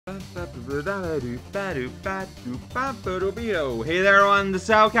Hey there everyone, this is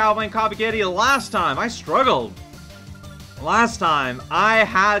Al Calvin Copy Kitty. Last time, I struggled. Last time, I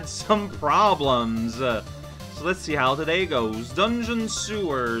had some problems. So let's see how today goes. Dungeon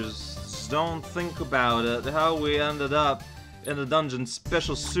sewers. Don't think about it. How we ended up in the dungeon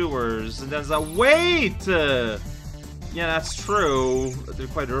special sewers. And there's a wait! Yeah, that's true. They're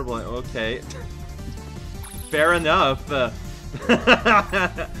quite durable. Okay. Fair enough.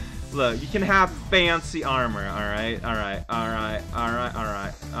 Look, you can have fancy armor, alright?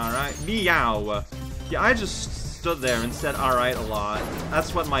 Meow. Yeah, I just stood there and said alright a lot.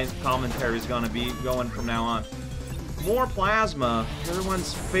 That's what my commentary is gonna be going from now on. More plasma,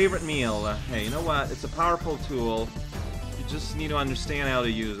 everyone's favorite meal. Hey, you know what? It's a powerful tool. You just need to understand how to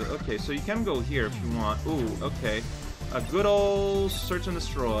use it. Okay, so you can go here if you want. Ooh, okay. A good old search and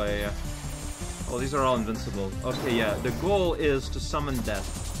destroy. Oh, these are all invincible. Okay, yeah, the goal is to summon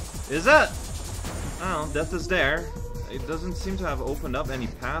death. Is it? Oh, death is there. It doesn't seem to have opened up any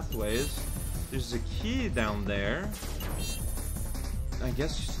pathways. There's a key down there. I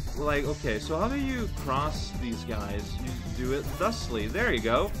guess, like, okay, so how do you cross these guys? You do it thusly. There you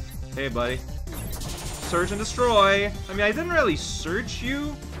go. Hey, buddy. Search and destroy. I mean, I didn't really search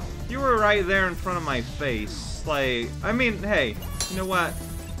you. You were right there in front of my face. Like, I mean, hey, you know what?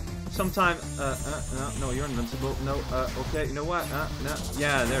 Sometime, no, you're invincible. No, okay, you know what? No,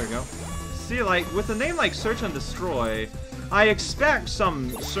 yeah, there we go. See, like, with a name like Search and Destroy, I expect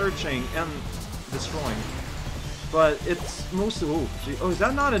some searching and destroying. But it's mostly, oh, gee, oh, is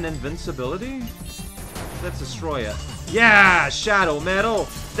that not an invincibility? Let's destroy it. Yeah, Shadow Metal!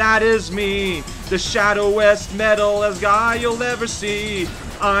 That is me! The shadowest metal-as guy you'll ever see!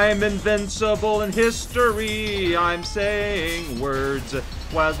 I'm invincible in history! I'm saying words.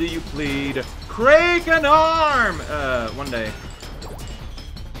 Why do you plead? Crack an arm! One day.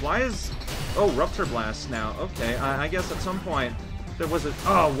 Why is... Oh, Rupture Blast now. Okay, I guess at some point there was a...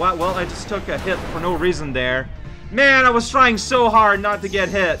 Oh, what? Well, I just took a hit for no reason there. Man, I was trying so hard not to get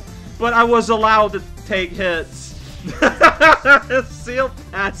hit, but I was allowed to take hits. Sealed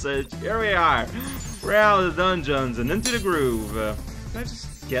passage. Here we are. We're out of the dungeons and into the groove. Can I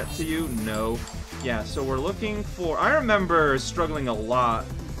just get to you? No. Yeah, so we're looking for... I remember struggling a lot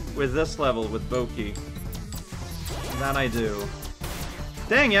with this level with Boki. That I do.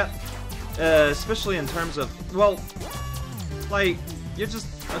 Dang it! Especially in terms of... Well, like, you're just...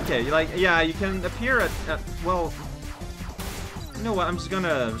 Okay, like, yeah, you can appear at well... You know what, I'm just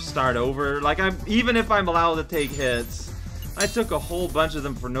gonna start over. Like, even if I'm allowed to take hits, I took a whole bunch of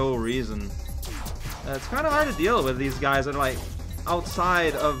them for no reason. It's kind of hard to deal with these guys that are, like,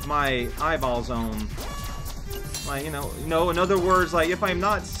 outside of my eyeball zone. Like, you know, in other words, like, if I'm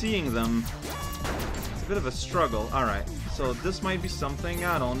not seeing them, it's a bit of a struggle. Alright, so this might be something,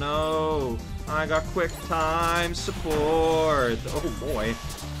 I don't know. I got quick time support. Oh boy.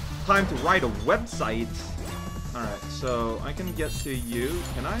 Time to write a website. Alright, so I can get to you.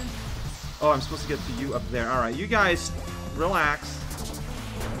 Can I? Oh, I'm supposed to get to you up there. Alright, you guys, relax.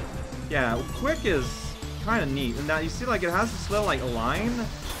 Yeah, quick is kind of neat. And now you see, like, it has this little, like, line.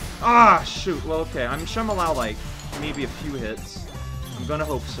 Ah, shoot. Well, okay. I'm sure I'm allowed, like, maybe a few hits. I'm gonna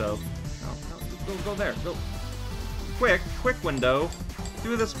hope so. No, go there. Go. Quick window.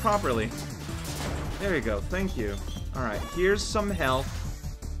 Do this properly. There you go. Thank you. Alright, here's some health.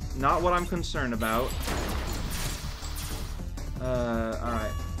 Not what I'm concerned about.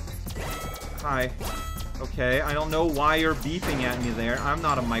 Alright. Hi. Okay, I don't know why you're beeping at me there. I'm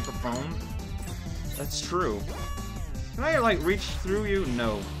not a microphone. That's true. Can I, like, reach through you?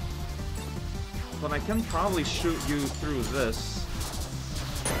 No. But I can probably shoot you through this.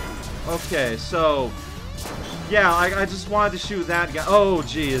 Okay, so... Yeah, I just wanted to shoot that guy. Oh,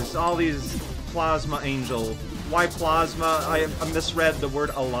 geez. All these plasma angel. Why plasma? I misread the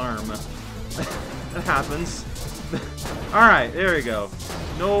word alarm. That happens. Alright, there we go.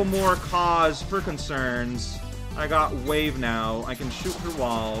 No more cause for concerns. I got wave now. I can shoot through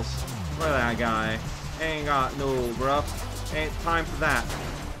walls. Look at that guy. Ain't got no gruff. Ain't time for that.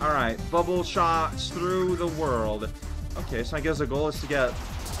 Alright, bubble shots through the world. Okay, so I guess the goal is to get...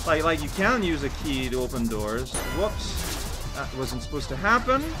 Like you can use a key to open doors. Whoops. That wasn't supposed to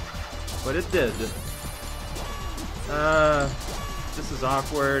happen. But it did. This is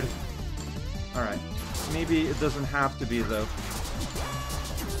awkward. Alright. Maybe it doesn't have to be, though.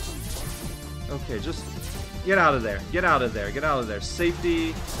 Okay, just... Get out of there. Get out of there. Get out of there. Safety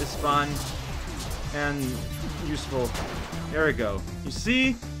is fun. And useful. There we go. You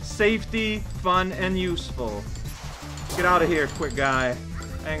see? Safety, fun, and useful. Get out of here, quick guy.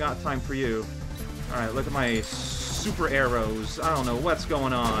 I ain't got time for you. Alright, look at my super arrows. I don't know what's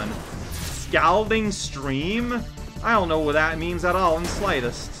going on. Scalding stream? I don't know what that means at all in the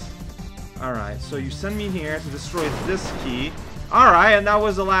slightest. Alright, so you send me here to destroy this key. Alright, and that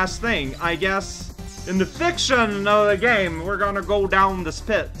was the last thing. I guess in the fiction of the game, we're gonna go down this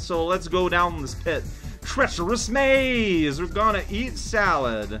pit. So let's go down this pit. Treacherous Maze! We're gonna eat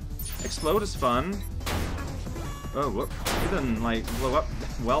salad. Explode is fun. Oh, whoop. It didn't, like, blow up.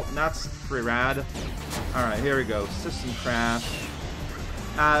 Well, that's pretty rad. Alright, here we go. System crash.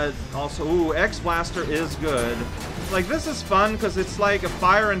 Also, ooh, X-Blaster is good. Like, this is fun because it's like a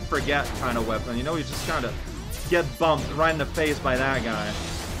fire and forget kind of weapon. You know, you just kind of get bumped right in the face by that guy.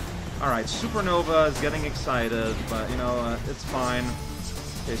 Alright, Supernova is getting excited, but, you know, it's fine.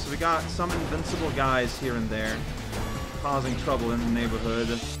 Okay, so we got some invincible guys here and there causing trouble in the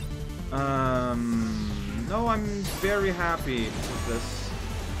neighborhood. No, I'm very happy with this.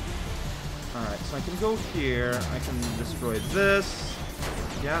 Alright, so I can go here. I can destroy this.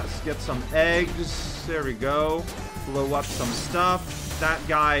 Yeah, let's get some eggs. There we go. Blow up some stuff. That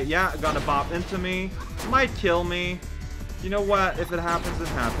guy, yeah, gonna bop into me. Might kill me. You know what? If it happens, it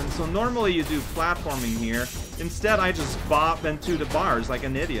happens. So normally you do platforming here. Instead, I just bop into the bars like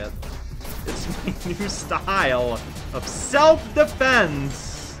an idiot. It's my new style of self-defense.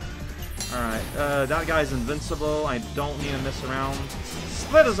 Alright, that guy's invincible. I don't need to mess around.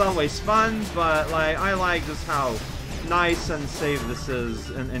 Split is always fun, but like I like just how nice and safe this is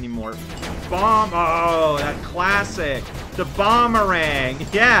anymore. Bomb! Oh, that classic! The Bomberang!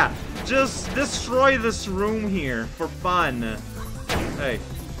 Yeah! Just destroy this room here for fun. Hey.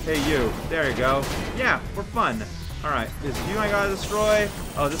 Hey, you. There you go. Yeah, for fun. Alright, is you I gotta destroy?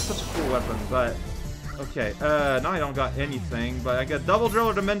 Oh, this is such a cool weapon, but... Okay, now I don't got anything, but I got Double Drill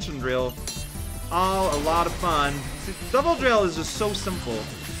or Dimension Drill. All a lot of fun. See, Double Drill is just so simple.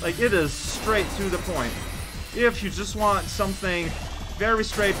 Like, it is straight to the point. If you just want something very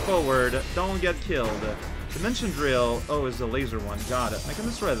straightforward, don't get killed. Dimension Drill, oh, is the laser one. Got it. I can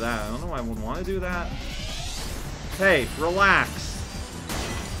destroy that. I don't know why I would want to do that. Hey, relax.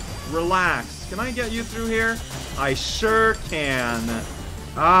 Relax. Can I get you through here? I sure can.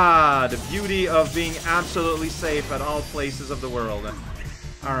 Ah, the beauty of being absolutely safe at all places of the world.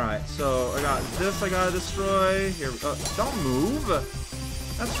 Alright, so I got this I gotta destroy. Here, don't move.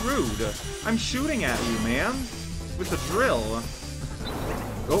 That's rude. I'm shooting at you, man. With the drill.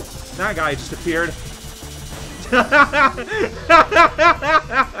 Oh, that guy just appeared.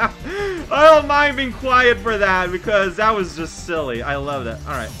 I don't mind being quiet for that because that was just silly. I loved it.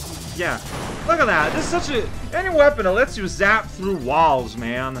 Alright. Yeah. Look at that. This is such a... Any weapon that lets you zap through walls,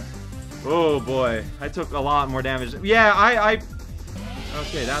 man. Oh, boy. I took a lot more damage. Yeah, I...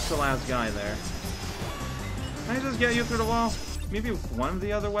 Okay, that's the last guy there. Can I just get you through the wall? Maybe with one of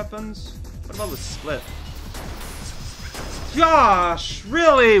the other weapons? What about the split? Gosh!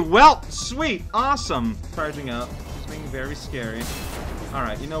 Really? Well, sweet. Awesome. Charging up. It's being very scary.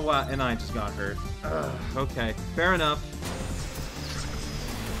 Alright, you know what? And I just got hurt. Ugh, okay. Fair enough.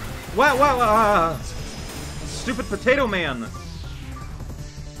 What? Stupid potato man!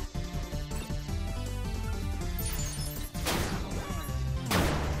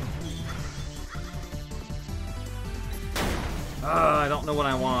 I don't know what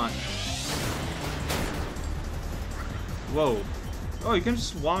I want. Whoa. Oh, you can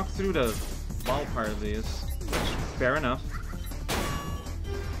just walk through the ball part of these. Fair enough.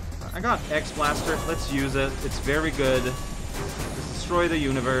 I got X-Blaster. Let's use it. It's very good. Just destroy the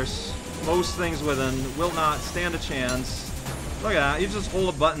universe. Most things within will not stand a chance. Look at that. You just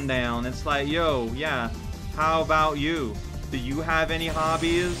hold a button down. It's like, yo, yeah. How about you? Do you have any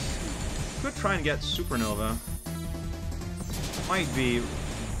hobbies? Could try and get Supernova. Might be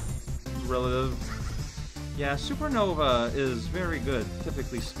relative. Yeah, Supernova is very good,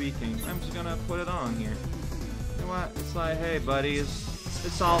 typically speaking. I'm just gonna put it on here. You know what? It's like, hey, buddies.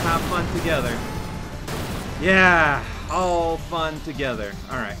 Let's all have fun together. Yeah, all fun together.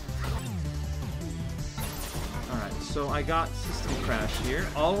 Alright. Alright, so I got System Crash here.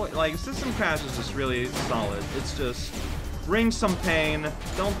 Like, System Crash is just really solid. It's just... bring some pain,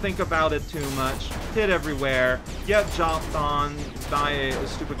 don't think about it too much, hit everywhere, get jopped on by a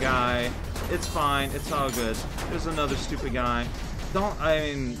stupid guy, it's fine, it's all good. There's another stupid guy. I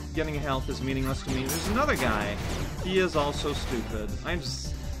mean, getting health is meaningless to me. There's another guy. He is also stupid.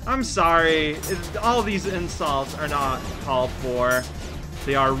 I'm sorry, all these insults are not called for.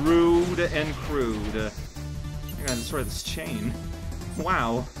 They are rude and crude. I'm gonna destroy this chain.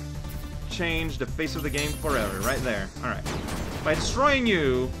 Wow. Change the face of the game forever, right there. Alright. By destroying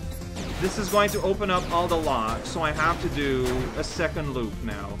you, this is going to open up all the locks, so I have to do a second loop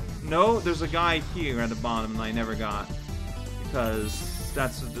now. No, there's a guy here at the bottom that I never got. Because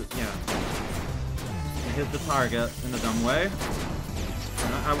that's, yeah. I hit the target in a dumb way.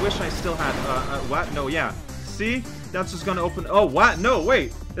 I wish I still had, what? No, yeah. See? That's just gonna open, oh, what? No,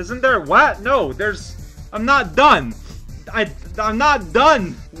 wait. Isn't there, what? No, there's, I'm not done. I'm not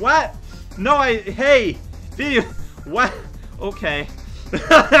done. What? No, hey. What? Okay.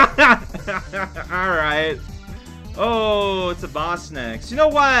 Alright. Oh, it's a boss next. You know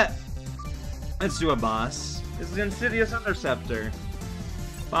what? Let's do a boss. This is Insidious Interceptor.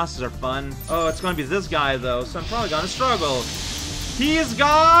 Bosses are fun. Oh, it's gonna be this guy though, so I'm probably gonna struggle. He's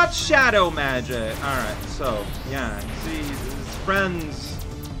got shadow magic. Alright, so, yeah. See, his friends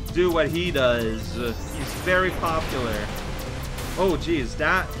do what he does. He's very popular. Oh, geez,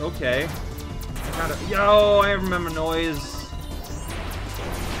 that, okay. Yo, I remember noise.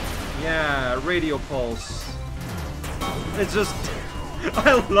 Yeah, radio pulse. It's just,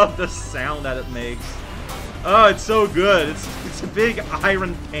 I love the sound that it makes. Oh, it's so good. It's a big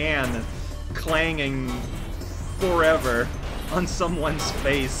iron pan clanging forever on someone's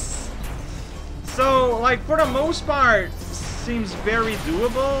face. So, like, for the most part, seems very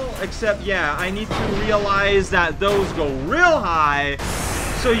doable, except, yeah, I need to realize that those go real high,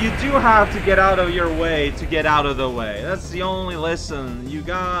 so you do have to get out of your way to get out of the way. That's the only lesson you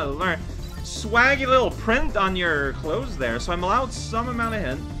gotta learn. Swaggy little print on your clothes there, so I'm allowed some amount of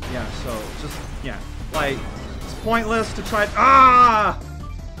hint. Yeah, so just, yeah, like, it's pointless to try. Ah!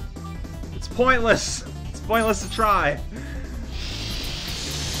 It's pointless. It's pointless to try.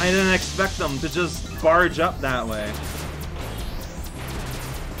 I didn't expect them to just barge up that way.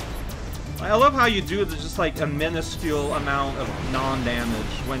 I love how you do just like a minuscule amount of non-damage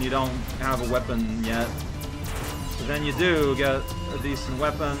when you don't have a weapon yet. But then you do get a decent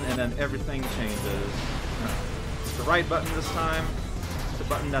weapon and then everything changes. It's the right button this time. It's the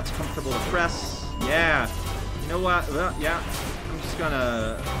button that's comfortable to press. Yeah. You know what? Well, yeah. I'm just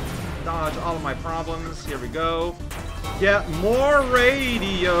gonna dodge all of my problems. Here we go. Get more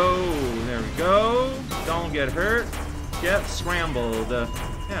radio. There we go. Don't get hurt. Get scrambled.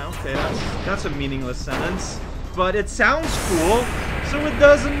 Yeah, okay, that's a meaningless sentence. But it sounds cool, so it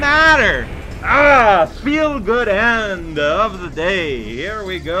doesn't matter. Ah, feel good end of the day. Here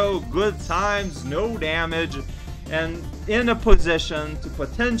we go. Good times, no damage, and in a position to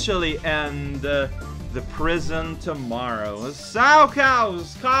potentially end the prison tomorrow. Sow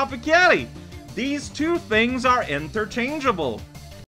cows, copy kitty. These two things are interchangeable.